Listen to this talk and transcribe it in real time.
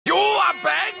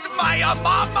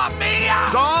Mamma Mia!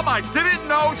 Dom, I didn't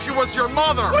know she was your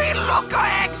mother. We look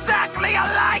exactly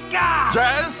alike!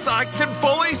 Yes, I can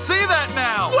fully see that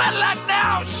now. Well, and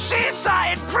now she's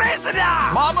in prison!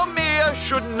 Mamma Mia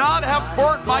should not have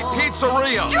burnt my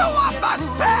pizzeria. You must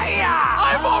pay!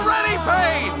 I've already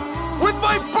paid with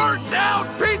my burnt down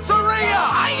pizzeria.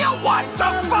 You want to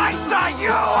fight,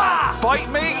 you? Fight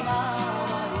me?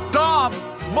 Dom,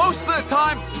 most of the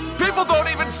time, people don't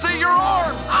even see your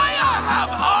arms. I have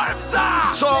arms!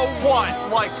 So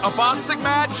what, like a boxing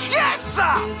match? Yes!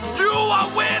 You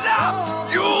win!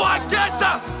 You get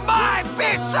my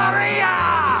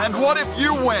pizzeria! And what if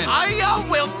you win? I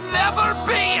will never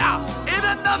be in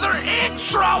another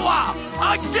intro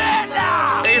again!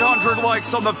 800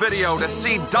 likes on the video to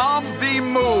see Dom v.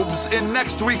 Mrucz in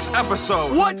next week's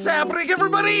episode. What's happening,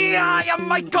 everybody? I am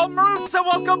Michael Mrucz, and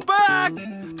welcome back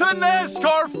to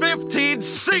NASCAR 15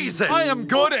 season. I am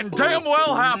good and damn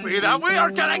well happy that we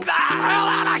are getting the hell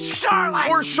out of Charlotte.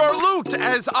 Or Charlotte,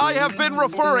 as I have been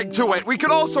referring to it. We can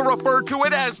also refer to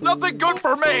it as nothing good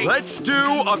for me. Let's do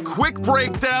a quick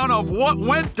breakdown of what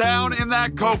went down in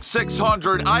that Coke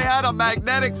 600. I had a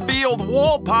magnetic field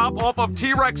wall pop off of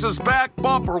T-Rex's back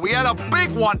bumper. We had a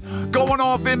big one going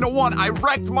off into one. I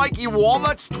wrecked Mikey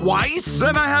Walnuts twice.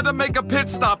 Then I had to make a pit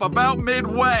stop about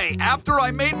midway. After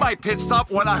I made my pit stop,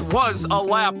 when I was a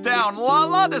lap down,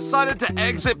 Lala decided to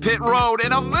exit pit road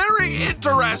in a very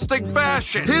interesting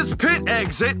fashion. His pit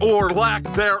exit, or lack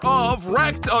thereof,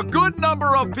 wrecked a good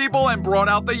number of people and brought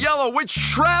out the yellow, which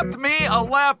trapped me a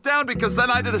lap down because then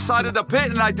I decided to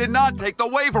pit and I did not take the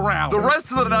wave around. The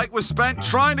rest of the night was spent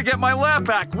trying to get my lap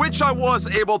back, which I was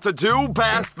able to do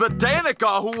past the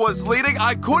Danica who was leading.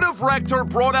 I could have wrecked her,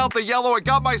 brought out the yellow, and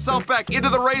got myself back into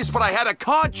the race, but I had a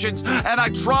conscience and I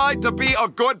tried to be a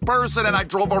good person and I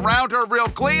drove around her real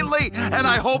cleanly and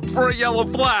I hoped for a yellow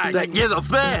flag. That yellow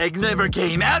flag never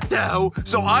came out though,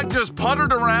 so I just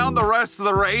puttered around the rest of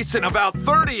the race in about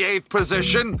 38th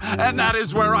position, and that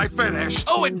is where I finished.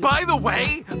 Oh, and by the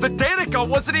way, the Danica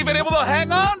wasn't even able to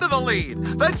hang on to the lead.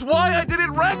 That's why I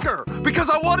didn't wreck her, because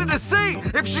I wanted to see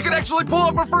if she could actually pull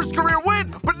off her first career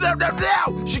win, but no,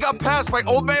 she got passed by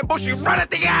Old Man Bushy right at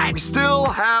the end. We still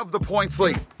have the points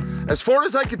lead. As far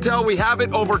as I can tell, we have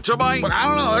it over Jemai, but I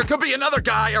don't know, there could be another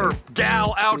guy or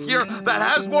gal out here that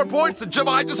has more points than Jemai.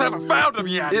 I just haven't found him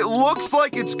yet. It looks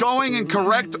like it's going in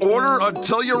correct order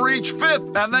until you reach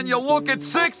 5th, and then you look at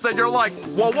 6th and you're like,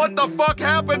 well, what the fuck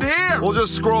happened here? We'll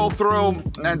just scroll through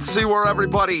and see where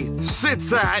everybody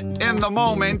sits at in the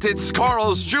moment. It's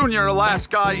Carl's Jr.,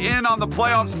 last guy in on the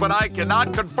playoffs, but I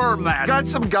cannot confirm that. Got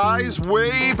some guys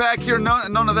way back here,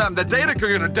 none of them. The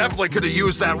Danica definitely could have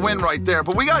used that win right there,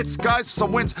 but we got guys,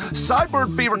 some wins.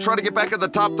 Sideburn Fever trying to get back in the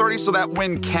top 30 so that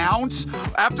win counts.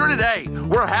 After today,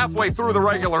 we're halfway through the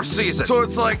regular season. So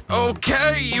it's like,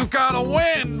 okay, you gotta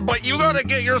win, but you gotta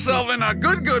get yourself in a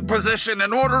good position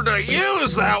in order to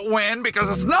use that win, because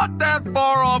it's not that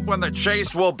far off when the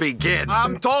chase will begin.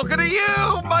 I'm talking to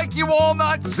you, Mikey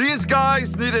Walnuts. These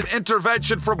guys need an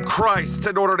intervention from Christ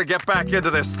in order to get back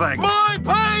into this thing. My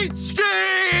paint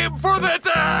scheme for the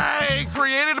day,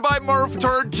 created by Murph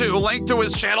Turd 2, link to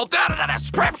his channel down in the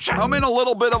description. I'm in a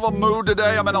little bit of a mood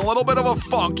today. I'm in a little bit of a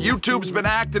funk. YouTube's been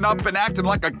acting up and acting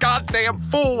like a goddamn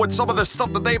fool with some of the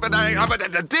stuff that they've been having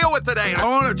to deal with today. I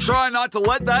want to try not to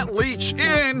let that leach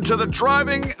into the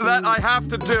driving that I have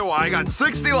to do. I got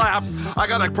 60 laps. I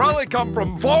gotta probably come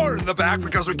from 4 in the back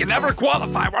because we can never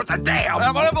qualify worth a damn. And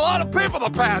I'm gonna have a lot of people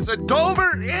to pass. At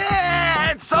Dover, yeah,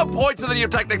 at some point to the new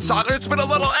Technic saga, it's been a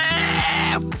little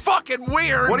fucking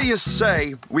weird. What do you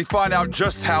say we find out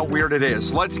just how weird it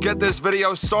is? Let's get this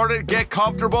video started. Get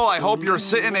comfortable. I hope you're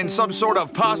sitting in some sort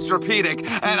of posturepedic,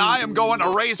 and I am going to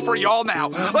race for y'all now.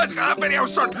 Let's get the video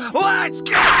started. Let's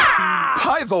go!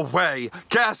 By the way,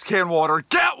 gas can water,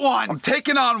 get one! I'm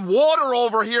taking on water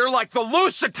over here like the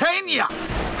Lusitania.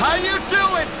 How you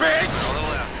doing, bitch?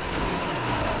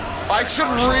 I should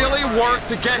really work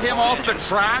to get him off the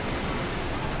track.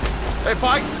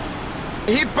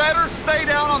 He better stay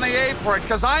down on the apron,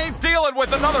 because I ain't dealing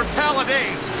with another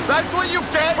Talladage. That's what you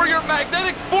get for your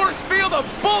magnetic force field of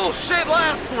bullshit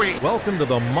last week. Welcome to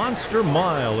the Monster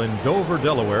Mile in Dover,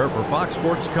 Delaware for Fox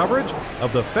Sports coverage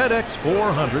of the FedEx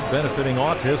 400 benefiting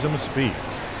Autism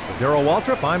Speeds. With Darrell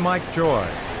Waltrip, I'm Mike Joy.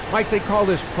 Mike, they call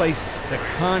this place the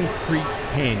Concrete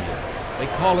Canyon. They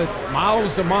call it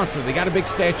Miles the Monster. They got a big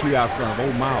statue out front of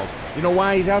old Miles. You know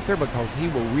why he's out there? Because he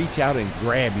will reach out and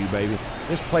grab you, baby.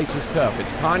 This place is tough.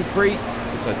 It's concrete.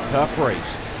 It's a tough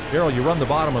race. Darrell, you run the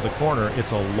bottom of the corner.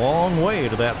 It's a long way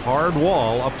to that hard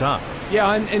wall up top.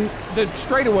 Yeah, and the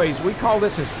straightaways, we call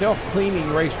this a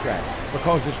self-cleaning racetrack.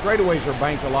 because the straightaways are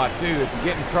banked a lot too. If you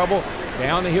get in trouble,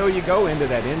 down the hill you go into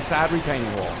that inside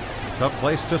retaining wall. Tough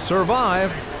place to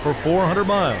survive for 400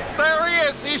 miles. There he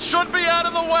is. He should be out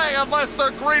of the way unless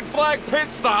they're green flag pit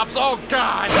stops. Oh,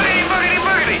 God. Boogity, boogity,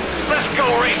 boogity. Let's go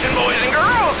racing, boys and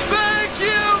girls. Thank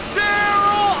you,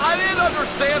 Daryl. I didn't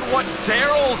understand what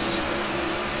Daryl's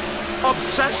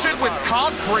obsession with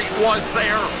concrete was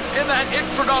there in that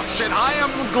introduction. I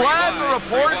am glad to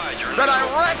report that I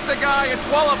wrecked the guy in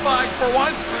qualifying for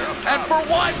once, and for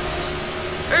once,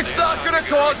 it's not going to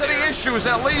cause any issues,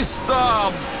 at least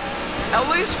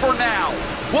for now.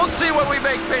 We'll see when we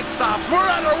make pit stops. We're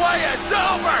on our way at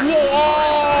Dover.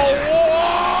 Whoa,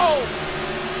 whoa!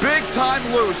 Big time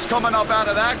loose coming up out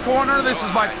of that corner. This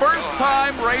is my first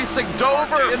time racing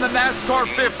Dover in the NASCAR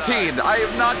 15. I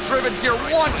have not driven here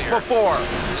once before,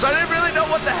 so I didn't really know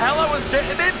what the hell I was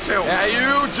getting into. Yeah,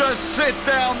 you just sit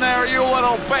down there, you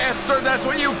little bastard. That's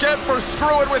what you get for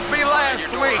screwing with me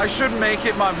last week. I should make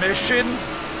it my mission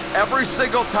every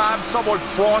single time someone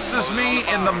crosses me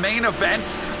in the main event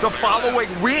the following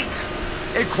week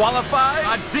in qualifying,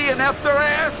 I DNF their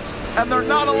ass, and they're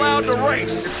not allowed to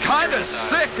race. It's kind of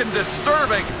sick and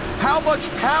disturbing how much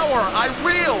power I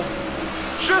wield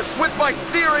just with my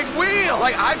steering wheel.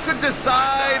 Like, I could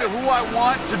decide who I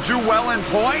want to do well in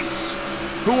points,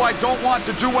 who I don't want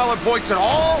to do well in points at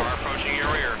all, Approaching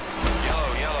your rear.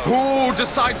 Yellow, yellow. who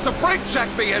decides to brake check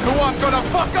me, and who I'm gonna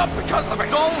fuck up because of it.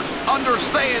 Don't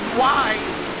understand why,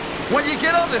 when you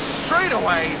get on this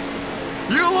straightaway,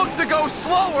 you look to go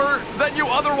slower than you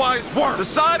otherwise were.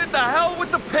 Decided the hell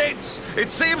with the pits.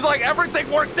 It seems like everything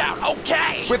worked out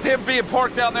okay. With him being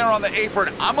parked down there on the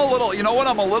apron, I'm a little, you know what,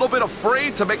 I'm a little bit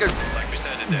afraid to make a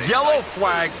yellow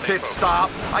flag pit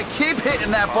stop. I keep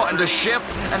hitting that button to shift,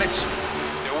 and it's,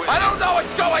 I don't know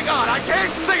what's going on. I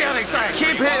can't see anything.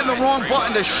 Keep hitting the wrong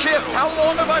button to shift. How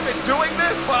long have I been doing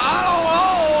this? But I don't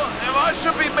know if I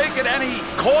should be making any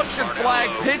caution flag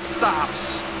pit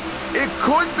stops. It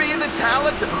could be the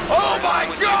talent. Oh my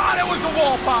God, it was a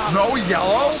wall pop. No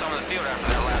yellow. Some of the field after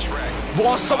that last wreck.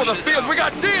 Lost some of the field. We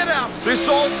got DNFs. This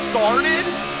all started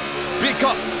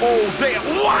because, oh damn,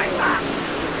 what?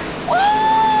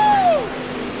 Woo!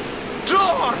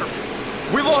 Darn.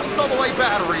 We lost AA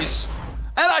batteries.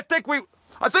 And I think it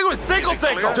was Dinkle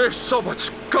Dinkle. There's so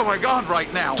much going on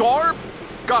right now. Darb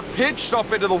got pitched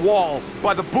up into the wall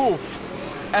by the booth,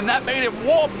 and that made him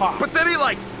wall pop. But then he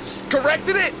like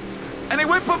corrected it, and he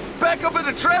went back up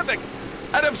into traffic.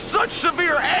 Out of such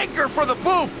severe anger for the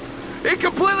booth, he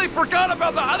completely forgot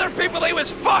about the other people he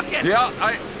was fucking. Yeah,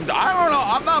 I don't know.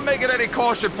 I'm not making any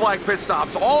caution flag pit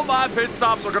stops. All my pit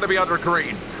stops are going to be under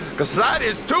green, because that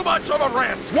is too much of a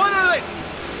risk. What are they?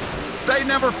 They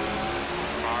never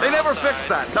fixed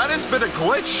that. That has been a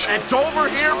glitch at Dover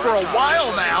here for a while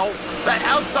now. That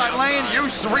outside lane, you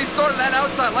restarted that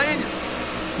outside lane,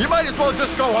 you might as well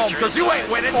just go home, because you ain't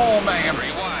winning. Oh, man.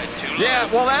 Yeah,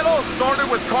 well, that all started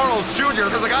with Carl's Jr.,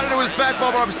 because I got into his back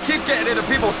bumper. I keep getting into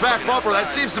people's back bumper.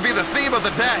 That seems to be the theme of the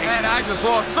day. And I just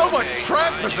lost so much track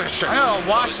position. Hell,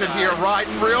 watch it here,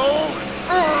 riding real.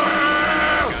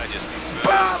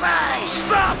 Booming!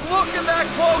 Stop looking that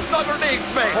close underneath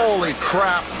me. Holy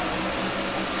crap.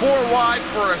 4 wide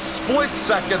for a split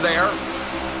second there.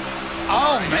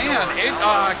 Oh man,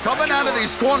 coming out of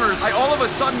these corners, I all of a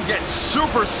sudden get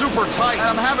super, super tight, and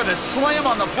I'm having to slam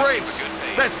on the brakes.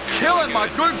 That's killing my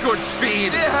good speed.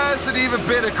 It hasn't even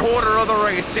been a quarter of the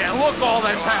race yet. Look all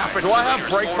that's happened. Do I have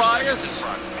brake bias?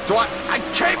 Do I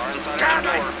can't, God,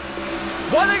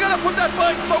 why are they gonna put that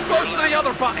button so close to the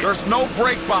other button? There's no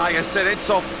brake bias in it,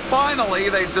 so finally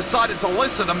they decided to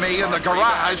listen to me in the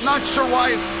garage. Not sure why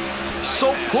it's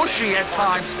so pushy at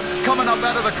times coming up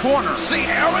out of the corner. See,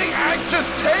 Harry, it just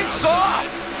takes off.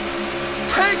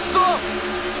 Takes off.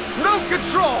 No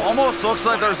control. Almost looks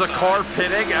like there's a car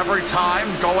pitting every time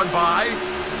going by,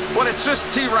 but it's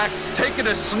just T-Rex taking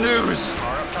a snooze.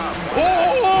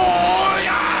 Oh,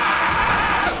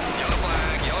 yeah! Yellow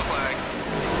flag, yellow flag.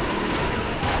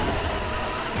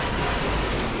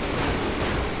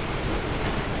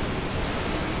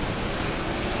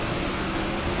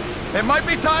 It might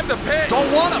be time to pit.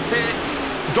 Don't want to pit.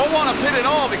 Don't want to pit at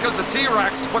all because of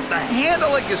T-Rex, but the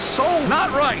handling is so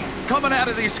not right coming out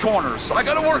of these corners. I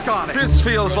gotta work on it. This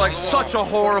feels like such a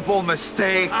horrible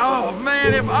mistake. Oh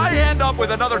man, if I end up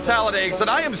with another Talladega and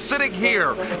I am sitting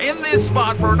here in this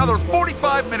spot for another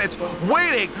 45 minutes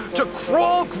waiting to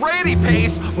crawl granny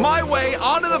pace my way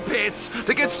onto the pits,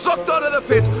 to get sucked onto the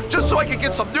pits, just so I can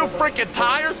get some new freaking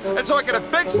tires, and so I can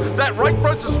fix that right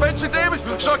front suspension damage,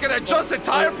 so I can adjust the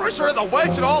tire pressure in the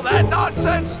wedge and all that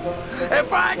nonsense.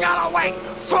 If I gotta wait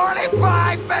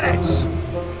 45 minutes,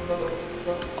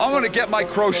 I'm gonna get my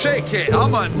crochet kit.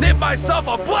 I'm gonna knit myself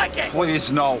a blanket.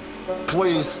 Please, no.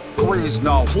 Please, please,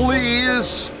 no.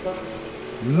 Please.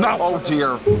 No. Oh,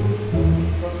 dear.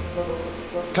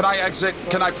 Can I exit?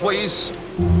 Can I please?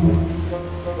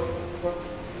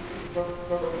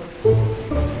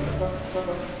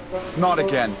 Not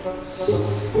again.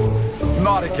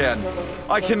 Not again.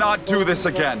 I cannot do this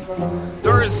again.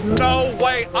 There is no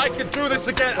way I can do this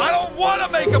again. I don't want to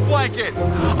make a blanket.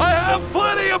 I have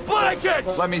plenty of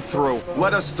blankets. Let me through.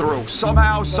 Let us through.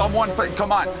 Somehow, someone,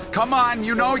 come on. Come on,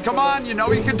 you know, come on. You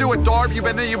know you can do it, Darb.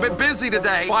 You've been busy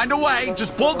today. Find a way.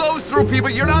 Just bulldoze through people.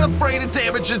 You're not afraid of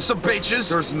damaging some bitches.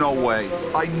 There's no way.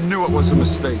 I knew it was a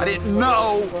mistake. I didn't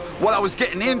know what I was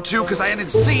getting into because I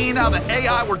hadn't seen how the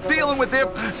AI were dealing with him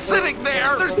sitting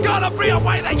there. There's gotta be a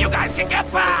way that you guys can get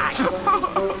back.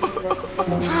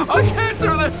 I can't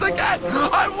do this again.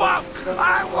 I won't.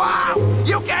 I won't.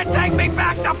 You can't take me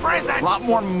back to prison. A lot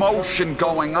more motion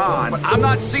going on, but I'm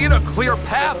not seeing a clear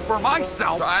path for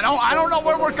myself. I don't know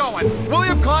where we're going.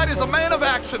 William Clyde is a man of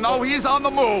action, though. He's on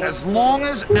the move. As long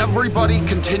as everybody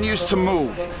continues to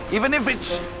move, even if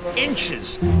it's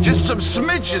inches, just some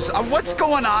smidges of what's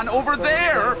going on over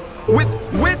there with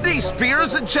Whitney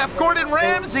Spears and Jeff Gordon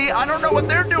Ramsay. I don't know what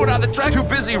they're doing on the track. Too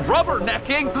busy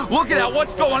rubbernecking. Looking at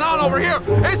what's going on over here.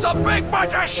 It's a big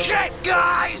bunch of shit,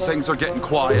 guys! Things are getting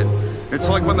quiet. It's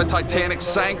like when the Titanic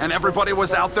sank and everybody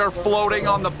was out there floating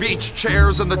on the beach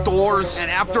chairs and the doors.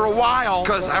 And after a while,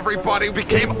 because everybody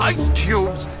became ice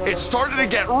cubes, it started to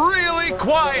get really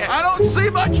quiet. I don't see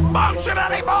much motion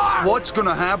anymore. What's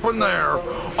gonna happen there?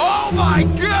 Oh my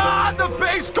God! The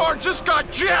pace car just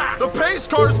got jacked! The pace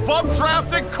car's bump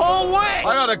drafting Cole Wing!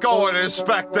 I gotta go and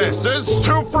inspect this. This is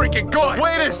too freaking good.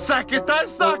 Wait a second,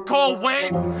 that's not Cole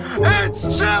Wing.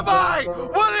 It's Jimmy!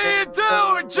 What are you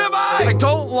doing, Jimmy? I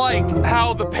don't like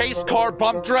how the pace car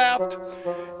bump draft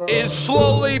is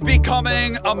slowly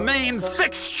becoming a main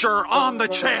fixture on the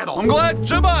channel. I'm glad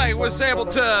Jimmy was able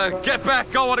to get back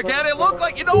going again. It looked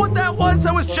like, you know what that was?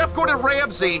 That was Jeff Gordon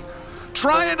Ramsay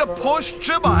trying to push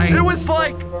Jimmy. It was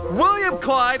like William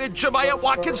Clyde and Jimmy at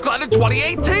Watkins Glen in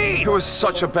 2018. It was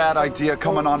such a bad idea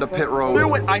coming onto pit road. I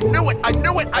knew it, I knew it, I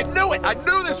knew it, I knew it. I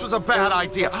knew this was a bad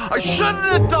idea. I shouldn't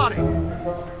have done it.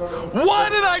 Why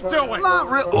did I do it? Not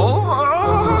really.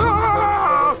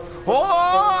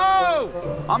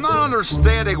 I'm not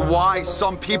understanding why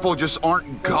some people just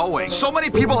aren't going. So many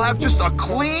people have just a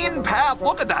clean path.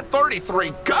 Look at that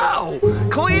 33 go.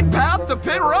 Clean path to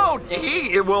pit road.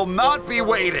 He will not be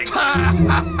waiting.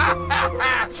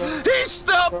 He's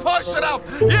still pushing up.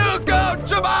 You go,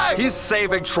 Jimmy. He's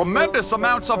saving tremendous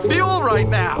amounts of fuel right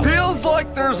now. Feels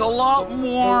like there's a lot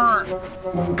more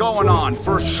going on,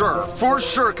 for sure. For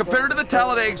sure. Compared to the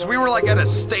Talladegs, we were like at a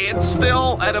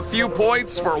standstill at a few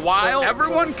points for a while.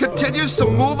 Everyone continues to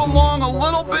move along a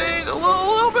little bit, a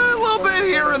little bit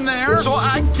here and there. So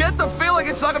I get the feeling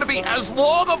it's not going to be as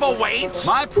long of a wait.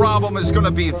 My problem is going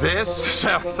to be this.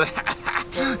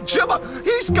 Jimmy,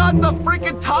 he's got the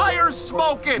freaking tires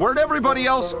smoking. Where'd everybody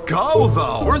else go,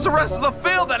 though? Where's the rest of the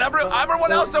field? That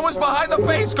everyone else that was behind the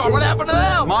pace car, what happened to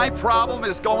them? My problem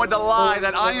is going to lie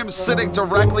that I am sitting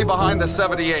directly behind the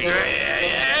 78.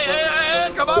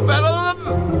 Come on, pedal.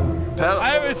 I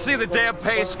haven't seen the damn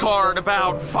pace car in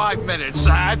about 5 minutes.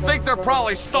 I think they're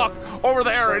probably stuck over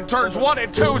there in turns 1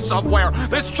 and 2 somewhere.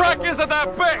 This track isn't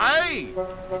that big. Hey!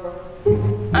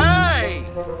 Hey!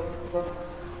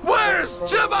 Where's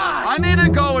Jimmy? I need to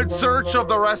go in search of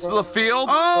the rest of the field.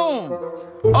 Oh,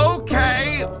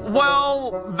 okay.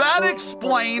 Well, that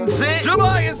explains it.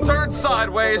 Jimmy is turned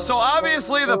sideways, so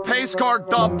obviously the pace car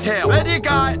dumped him. Then you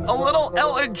got a little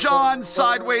Elton John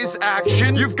sideways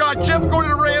action. You've got Jeff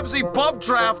Gordon Ramsay bump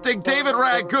drafting David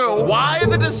Ragu. Why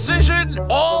the decision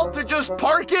all to just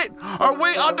park it? Are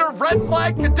we under red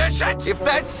flag conditions? If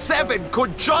that 7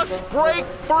 could just break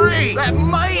free, that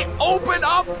might open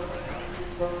up.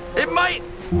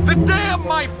 The dam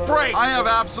might break. I have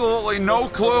absolutely no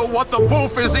clue what the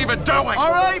boof is even doing.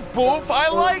 All right, boof, I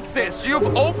like this.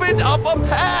 You've opened up a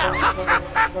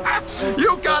path.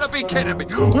 You gotta be kidding me.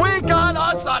 We got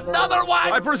us another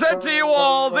one. I present to you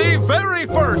all the very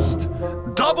first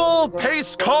double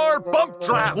pace car bump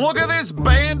draft. Look at this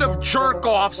band of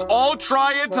jerk-offs all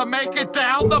trying to make it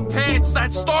down the pits.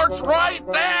 That starts right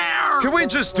there. Can we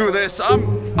just do this?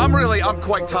 I'm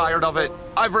quite tired of it.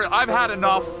 I've had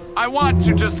enough. I want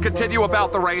to just continue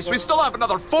about the race. We still have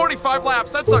another 45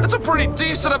 laps. That's a pretty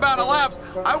decent amount of laps.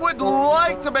 I would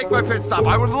like to make my pit stop.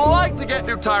 I would like to get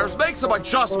new tires, make some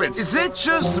adjustments. Is it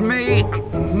just me?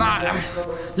 Nah,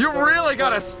 you really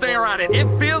gotta stare at it. It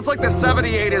feels like the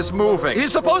 78 is moving.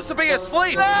 He's supposed to be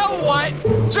asleep. Now what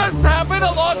just happened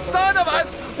alongside of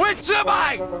us? Which am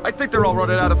I? I think they're all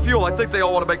running out of fuel. I think they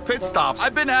all want to make pit stops.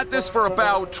 I've been at this for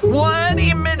about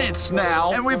 20 minutes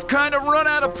now, and we've kind of run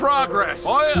out of progress.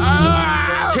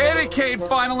 Candy Cane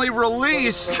finally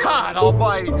released. God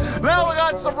almighty. Now we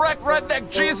got some redneck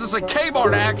Jesus and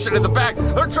Kmart action in the back.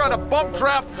 They're trying to bump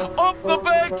draft up the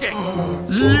banking.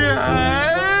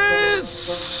 Yes!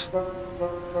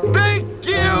 Thank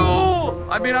you!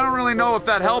 I mean, I don't really know if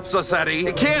that helps us, Eddie.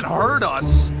 It can't hurt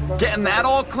us. Getting that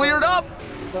all cleared up?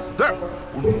 There.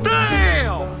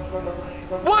 Damn!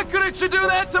 Why couldn't you do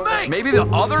that to me? Maybe the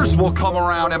others will come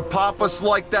around and pop us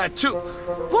like that too.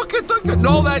 Look at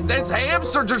no, that's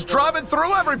Hamster just driving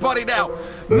through everybody now.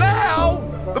 Now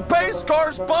the pace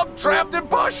car's bump drafted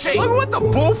Bushy. Look what the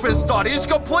boof has done. He's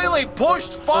completely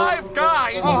pushed 5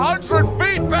 guys 100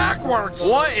 feet backwards.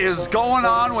 What is going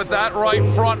on with that right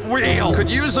front wheel? Could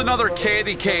use another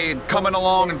Candy Cane coming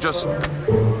along and just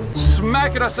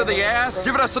smacking us in the ass,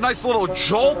 giving us a nice little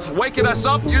jolt, waking us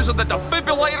up, using the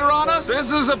defibrillator on us.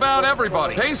 This is about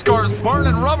everybody. Pace car's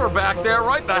burning rubber back there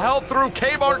right the hell through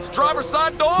Kmart's driver's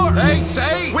side door. Hey,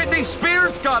 say, Whitney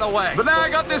Spears got away. But now I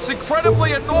got this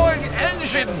incredibly annoying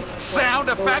engine sound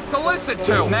effect to listen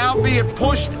to. Now being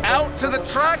pushed out to the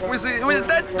track,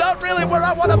 that's not really where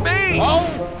I want to be. Oh,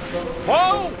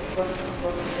 whoa.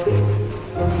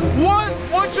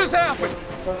 What just happened?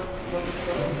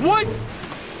 What?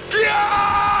 Yes!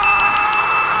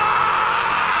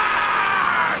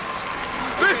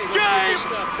 This game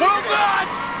will not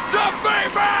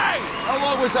defeat me! How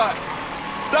long was that?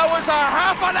 That was a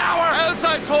half an hour! As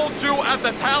I told you at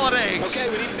the Talladega,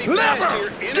 never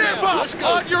give up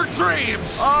on your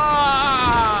dreams!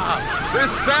 This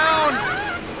sound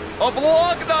of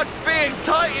lug nuts being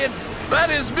tightened, that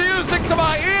is music to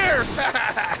my ears!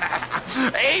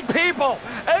 8 people,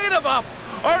 8 of them,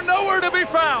 are nowhere to be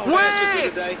found. We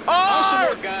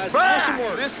are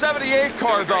back. This 78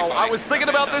 car, though, I was thinking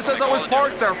about this as I was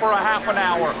parked there for a half an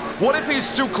hour. What if he's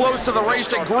too close to the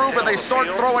racing groove and they start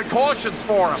throwing cautions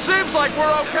for him? Seems like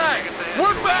we're okay.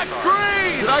 We're back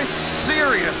green. Did I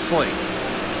seriously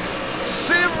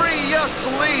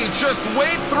just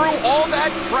wade through all that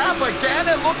crap again?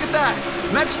 And look at that.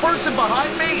 Next person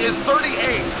behind me is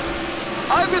 38th.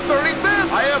 I'm in 35th.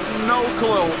 I have no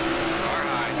clue.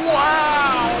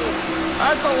 Wow!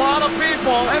 That's a lot of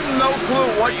people. I have no clue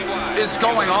what is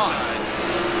going on.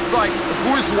 Like,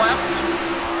 who's left?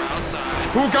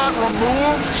 Who got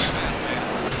removed?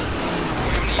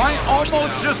 I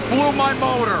almost just blew my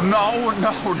motor. No.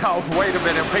 Wait a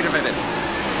minute.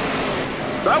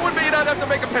 That would mean I'd have to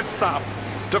make a pit stop.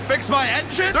 To fix my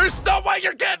engine? There's no way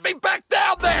you're getting me back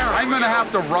down there! I'm gonna have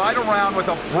to ride around with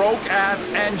a broke-ass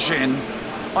engine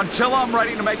until I'm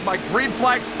ready to make my green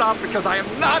flag stop, because I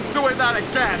am not doing that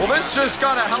again. Well, this just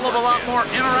got a hell of a lot more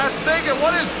interesting. And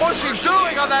what is Bushy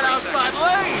doing on that outside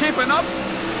lane? Keeping up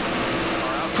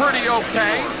pretty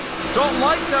okay. Don't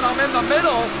like that I'm in the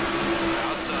middle.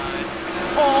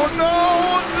 Oh,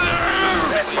 no!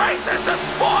 This race is the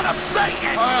spawn of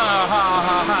Satan!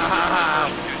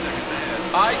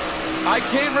 I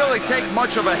can't really take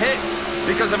much of a hit,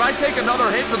 because if I take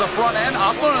another hit to the front end,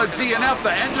 I'm gonna DNF,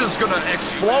 the engine's gonna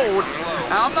explode,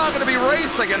 and I'm not gonna be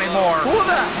racing anymore. Who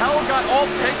the hell got all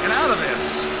taken out of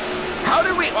this? How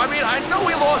did we, I know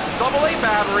we lost AA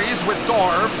batteries with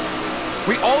Darb.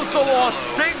 We also lost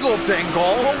Dingle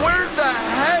Dingle, but where the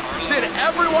heck did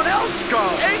everyone else go?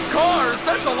 8 cars,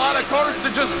 that's a lot of cars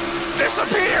to just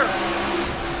disappear.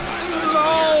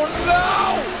 No!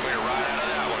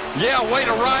 Yeah, way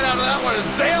to ride out of that one is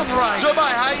damn right.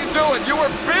 Jemai, how you doing? You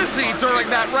were busy during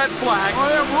that red flag.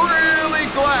 I am really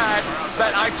glad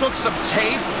that I took some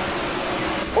tape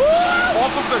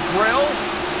off of the grill.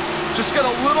 Just get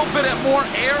a little bit more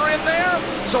air in there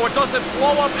so it doesn't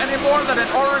blow up any more than it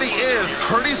already is.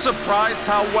 Pretty surprised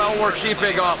how well we're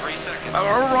keeping up.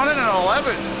 We're running an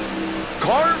 11.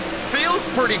 Car feels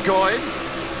pretty good.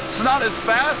 It's not as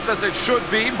fast as it should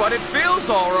be, but it feels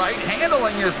all right.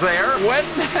 Handling is there. When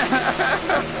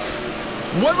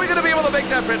are we going to be able to make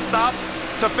that pit stop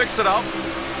to fix it up?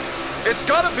 It's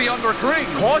got to be under green.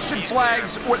 Caution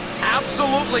flags would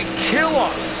absolutely kill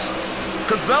us,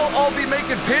 because they'll all be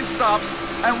making pit stops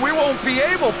and we won't be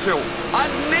able to.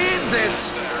 I need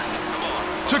this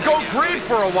to go green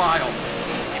for a while.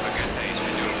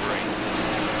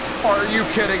 Are you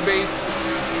kidding me?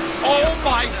 Oh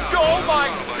my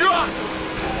God!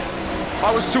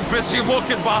 I was too busy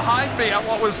looking behind me at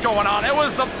what was going on. It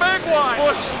was the big one.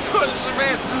 Bushy,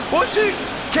 man. Bushy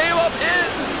came up in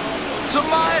to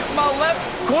my left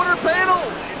quarter panel.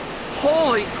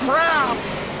 Holy crap.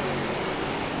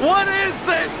 What is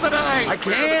this today? I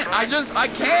can't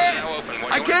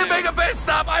make a pit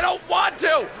stop. I don't want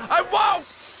to. I won't.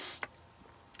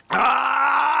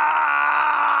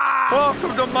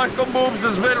 Welcome to Michael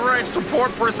Mrucz's mid-race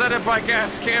report presented by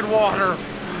Gas Can Water.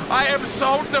 I am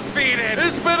so defeated.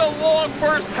 It's been a long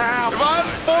first half. If I'm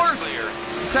forced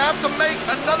to have to make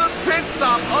another pit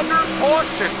stop under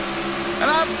caution, and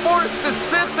I'm forced to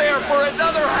sit there for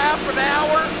another half an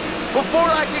hour before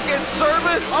I can get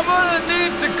service, I'm gonna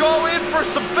need to go in for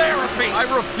some therapy. I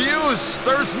refuse.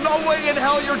 There's no way in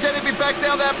hell you're getting me back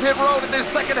down that pit road in this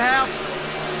second half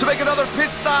to make another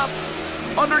pit stop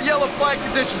under yellow flag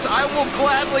conditions. I will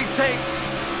gladly take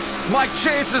my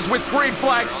chances with green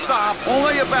flag stops.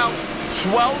 Only about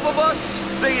 12 of us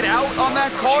stayed out on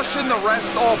that caution. The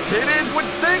rest all pitted. Would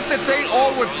think that they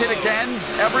all would pit again,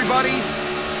 everybody.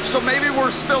 So maybe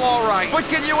we're still all right. But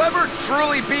can you ever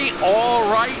truly be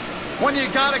all right when you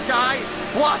got a guy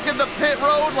blocking the pit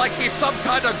road like he's some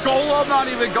kind of golem? I'm not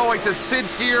even going to sit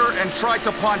here and try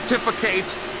to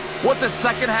pontificate what the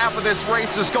second half of this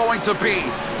race is going to be.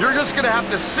 You're just gonna have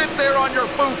to sit there on your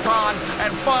futon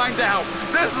and find out.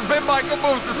 This has been Michael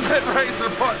Mrucz's mid-race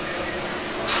report,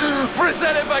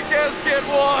 presented by Gas Can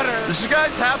Water. Did you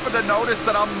guys happen to notice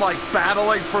that I'm like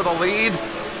battling for the lead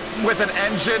with an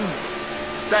engine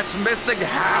that's missing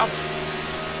half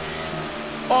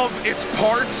of its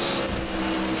parts?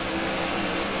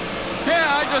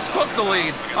 Yeah, I just took the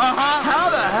lead.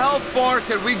 How the hell far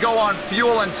can we go on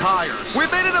fuel and tires? We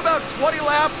made it about 20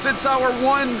 laps since our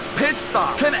one pit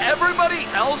stop. Can everybody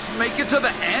else make it to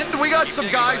the end? We got some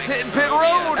guys hitting pit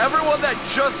road. Everyone that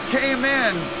just came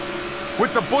in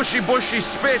with the bushy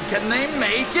spin, can they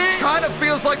make it? Kind of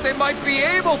feels like they might be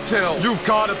able to. You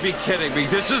gotta be kidding me.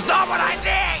 This is not what I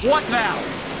need. What now?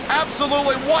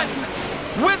 Absolutely what?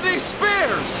 Whitney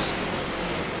Spears.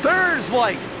 There's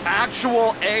like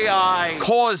actual AI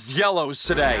caused yellows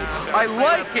today. I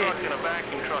like it,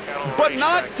 but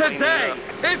not today.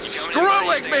 It's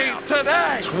screwing me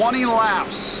today. 20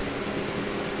 laps.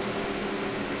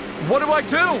 What do I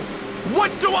do?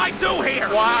 What do I do here?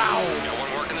 Wow.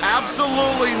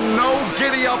 Absolutely no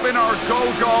giddy up in our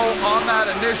go-go on that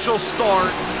initial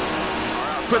start.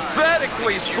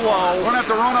 Pathetically slow. We're gonna have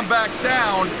to run them back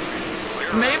down.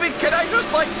 Maybe, can I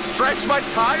just like stretch my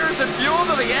tires and fuel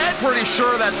to the end? Pretty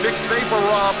sure that Vic's Vapor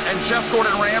Rub and Jeff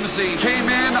Gordon Ramsay came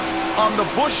in on the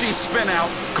bushy spin out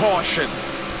caution.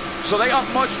 So they got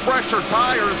much fresher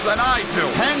tires than I do.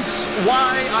 Hence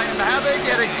why I am having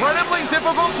an incredibly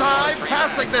difficult time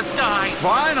passing this guy.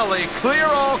 Finally, clear,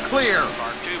 all clear.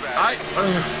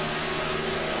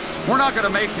 We're not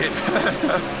gonna make it.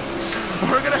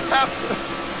 We're gonna have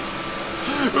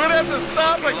to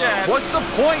stop again. What's the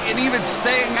point in even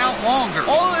staying out longer?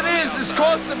 All it is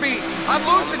costing me. I'm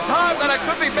losing time that I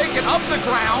could be making up the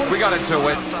ground. We gotta do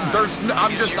it.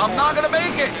 I'm not gonna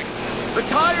make it. The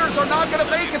tires are not gonna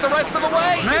make it the rest of the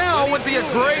way. Now would be a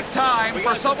great time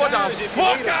for someone to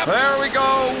fuck up. There we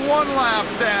go, one lap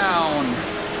down.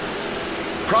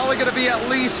 Probably gonna be at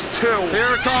least 2.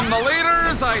 Here come the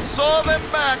leaders. I saw them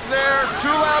back there. 2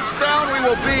 laps down we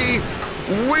will be.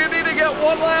 We need to get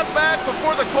 1 lap back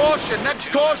before the caution.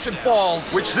 Next caution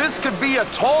falls. Which this could be a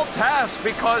tall task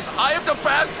because I have to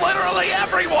pass literally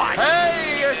everyone.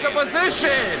 Hey, it's a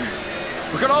position.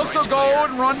 We can also go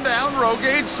and run down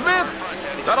Rogate Smith.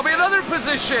 That'll be another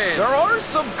position. There are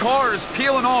some cars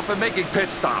peeling off and making pit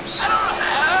stops.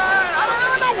 I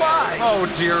don't know why. Oh,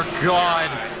 dear God.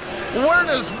 Where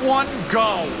does one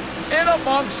go in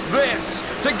amongst this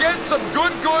to get some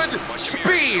good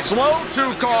speed? Slow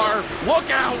 2 car. Look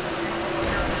out.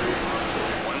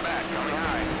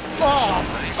 Oh,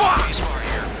 fuck.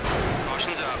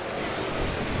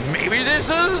 Maybe this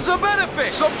is a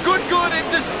benefit. Some good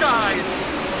in disguise.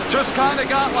 Just kind of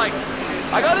got like,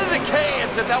 I got into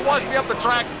cans and that washed me up the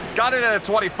track. Got it at a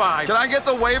 25. Can I get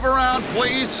the wave around,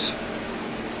 please?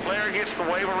 Player gets the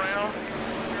wave around.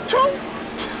 2.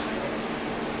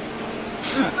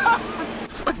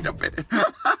 Wait a minute.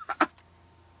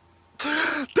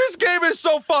 This game is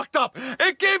so fucked up.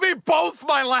 It gave me both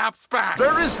my laps back.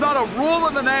 There is not a rule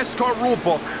in the NASCAR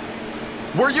rulebook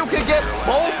where you can get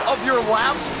both of your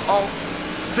laps. Oh,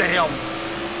 damn.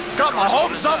 Got my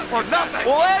hopes up for nothing.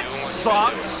 Well, that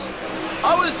sucks.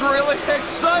 I was really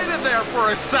excited there for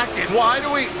a second. Why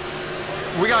do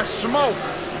we got smoke.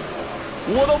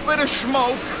 Little bit of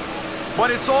smoke,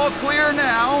 but it's all clear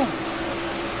now.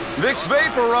 Vic's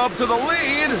Vapor Rub to the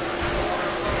lead.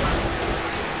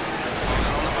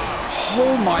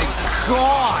 Oh my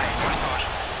God.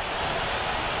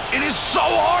 It is so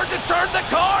hard to turn the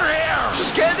car here.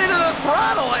 Just getting into the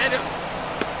throttle and it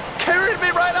carried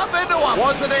me right up into him.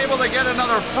 Wasn't able to get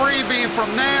another freebie from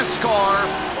NASCAR.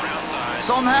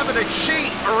 So I'm having to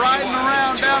cheat, riding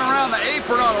around, down around the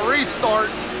apron on a restart.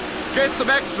 Get some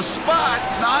extra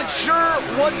spots. Not sure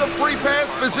what the free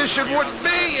pass position would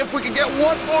be if we could get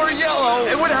one more yellow.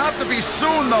 It would have to be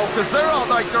soon though, because they're on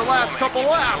like their last couple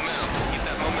laps.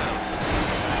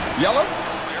 Yellow?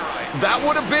 That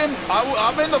would have been,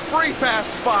 I'm in the free pass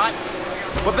spot,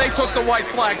 but they took the white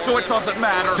flag, so it doesn't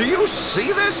matter. Do you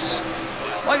see this?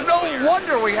 Like, no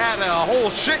wonder we had a whole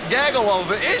shit gaggle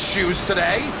of issues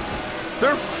today.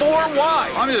 They're 4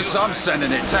 wide. I'm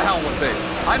sending it to hell with it.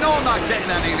 I know I'm not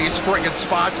getting any of these friggin'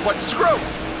 spots, but screw.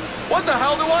 What the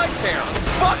hell do I care?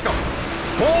 Fuck them.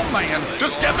 Oh man,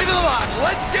 just get me to the line.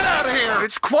 Let's get out of here.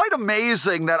 It's quite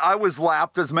amazing that I was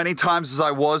lapped as many times as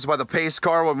I was by the pace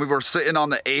car when we were sitting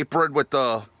on the apron with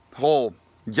the whole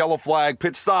yellow flag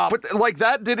pit stop. But like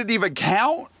that didn't even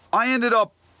count. I ended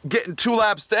up getting 2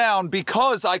 laps down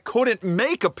because I couldn't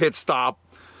make a pit stop.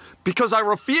 Because I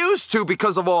refused to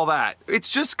because of all that.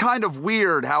 It's just kind of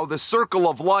weird how the circle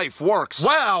of life works.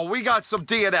 Wow, we got some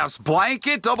DNFs.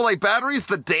 Blanket, AA batteries,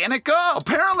 the Danica.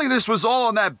 Apparently this was all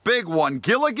on that big one.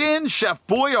 Gilligan, Chef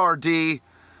Boyardee,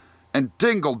 and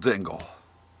Dingle Dingle.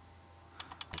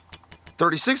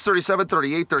 36, 37,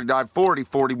 38, 39, 40,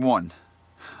 41.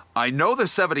 I know the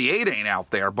 78 ain't out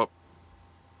there, but...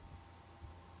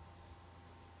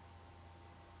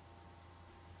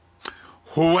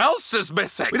 who else is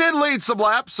missing? We did lead some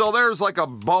laps, so there's like a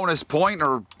bonus point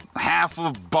or half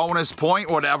a bonus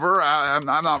point, whatever. I'm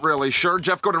not really sure.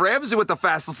 Jeff Gordon Ramsay with the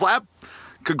fastest lap.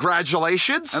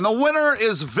 Congratulations. And the winner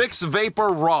is Vicks Vapor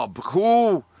Rub,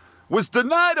 who was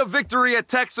denied a victory at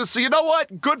Texas, so you know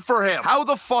what? Good for him. How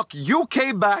the fuck you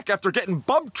came back after getting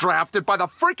bump drafted by the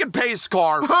freaking pace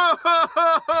car?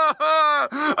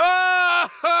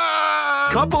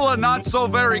 Couple of not so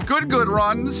very good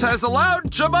runs has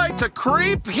allowed Jemite to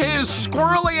creep his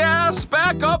squirrely ass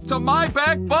back up to my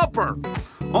back bumper.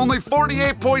 Only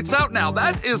 48 points out now.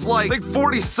 That is like, I think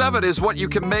 47 is what you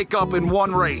can make up in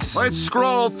one race. Let's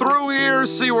scroll through here,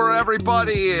 see where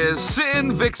everybody is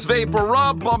sitting. Vicks Vapor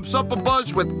Rub bumps up a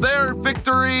bunch with their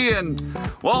victory, and,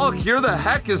 well, here the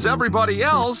heck is everybody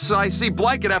else. I see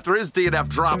Blanket after his DNF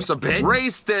drops a bit.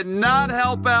 Race did not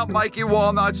help out Mikey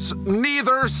Walnuts,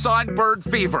 neither Sunbird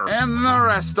Fever. And the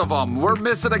rest of them. We're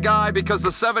missing a guy because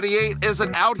the 78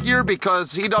 isn't out here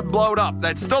because he done blowed up.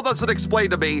 That still doesn't explain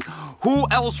to me who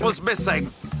else was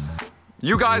missing?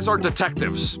 You guys are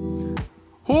detectives.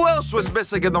 Who else was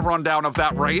missing in the rundown of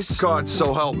that race? God,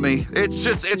 so help me.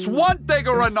 It's one thing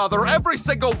or another every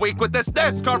single week with this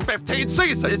NASCAR 15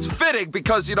 season. It's fitting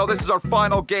because, you know, this is our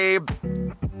final game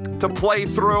to play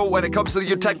through when it comes to the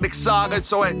Eutechnic Saga,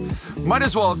 so it might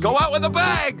as well go out with a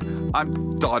bang.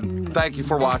 I'm done. Thank you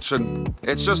for watching.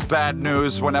 It's just bad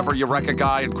news whenever you wreck a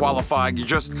guy in qualifying. You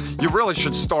really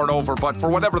should start over, but for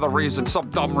whatever the reason, some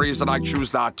dumb reason, I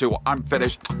choose not to. I'm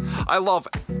finished. I love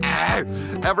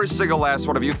every single last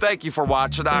one of you. Thank you for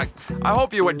watching. I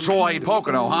hope you enjoyed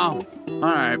Pocono, huh? All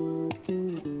right.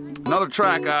 Another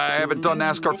track I haven't done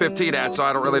NASCAR 15 at, so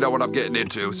I don't really know what I'm getting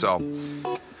into, so.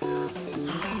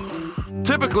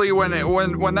 Typically,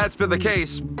 when that's been the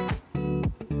case,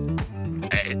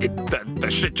 the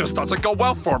shit just doesn't go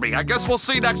well for me. I guess we'll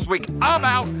see next week. I'm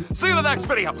out. See you in the next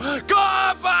video.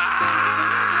 Goodbye!